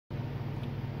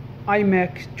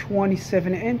iMac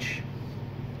 27-inch,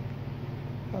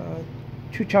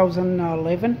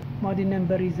 2011. Model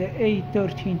number is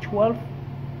A1312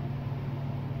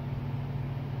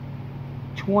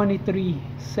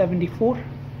 2374.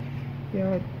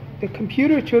 Yeah, the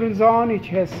computer turns on, it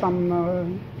has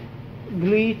some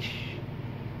glitch,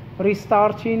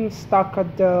 restarting, stuck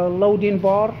at the loading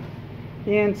bar,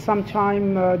 and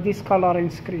sometime discoloring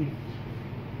screen.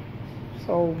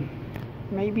 So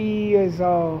maybe as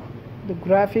the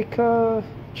graphic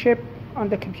chip on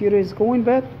the computer is going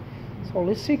bad. So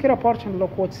let's take it apart and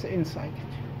look what's inside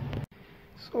it.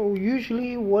 So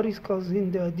usually what is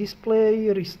causing the display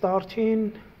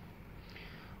restarting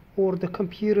or the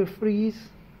computer freeze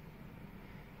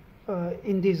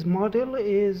in this model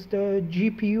is the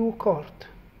GPU card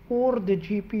or the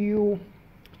GPU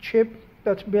chip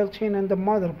that's built in the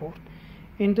motherboard.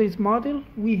 In this model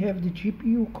we have the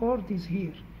GPU card is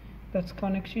here, that's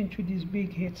connecting to this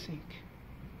big heatsink.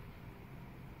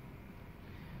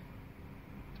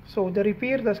 So the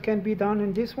repair that can be done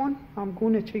in this one, I'm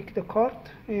going to take the card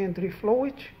and reflow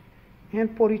it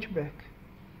and put it back.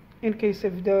 In case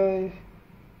if the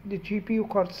GPU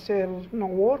card still no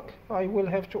work, I will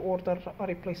have to order a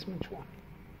replacement one.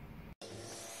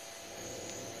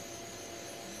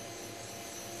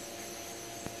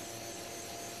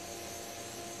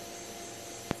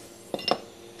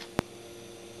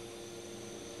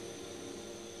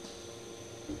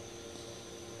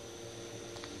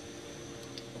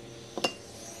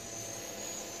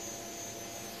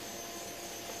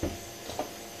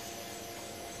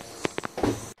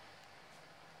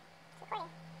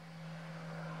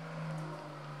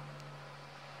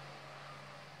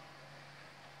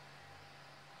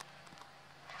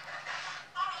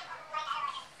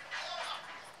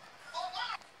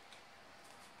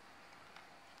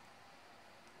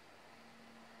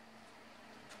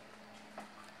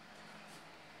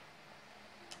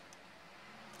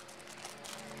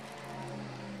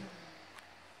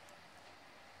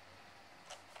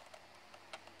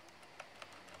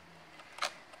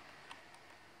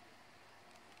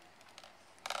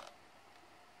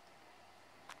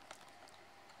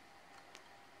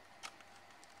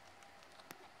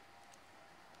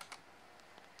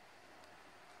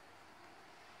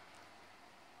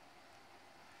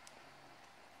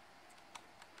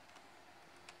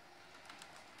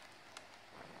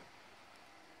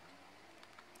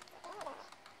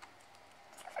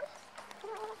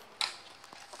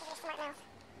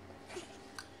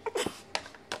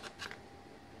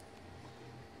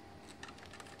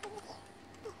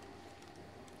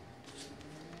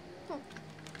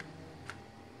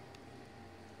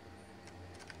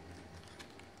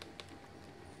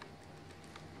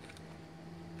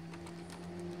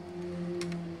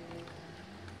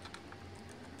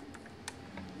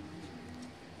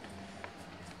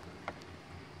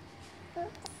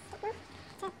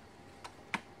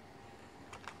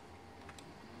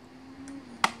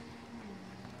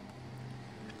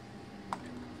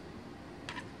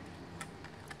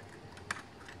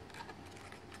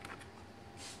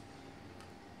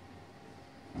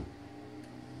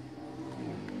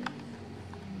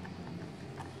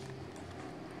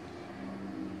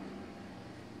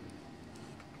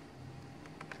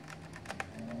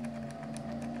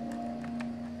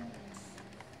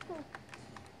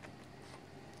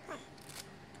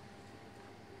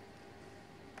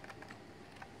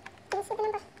 you see the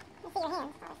number? I see your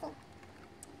hand. That's all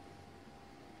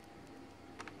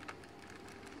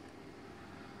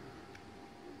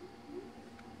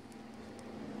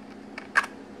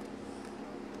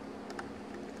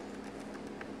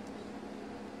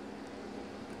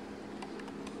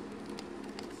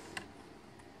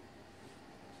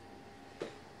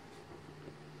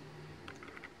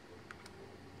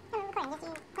I see.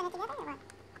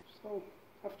 So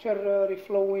after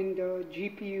reflowing the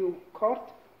GPU card,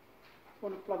 I'm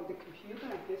going to plug the computer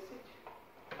and test it.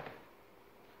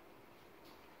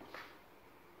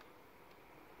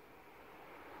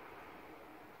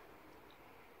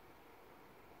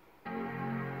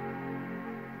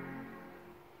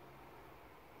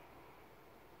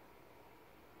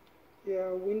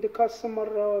 Yeah, when the customer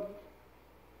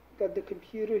got the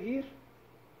computer here,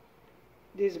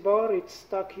 this bar it's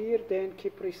stuck here, then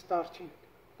keep restarting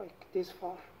like this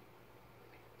far.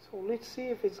 So let's see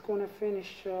if it's going to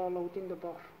finish loading the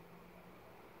bar.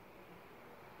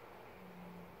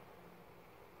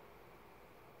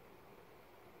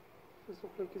 Does it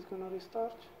look like it's going to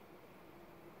restart?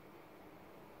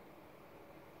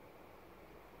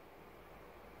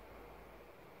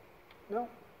 No,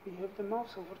 we have the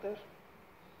mouse over there.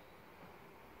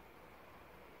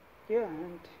 Yeah,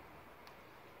 and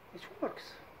it works.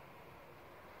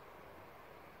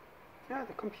 Yeah,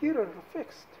 the computer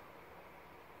fixed.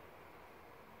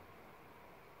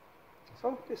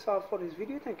 So this is all for this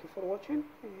video. Thank you for watching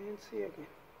and see you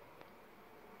again.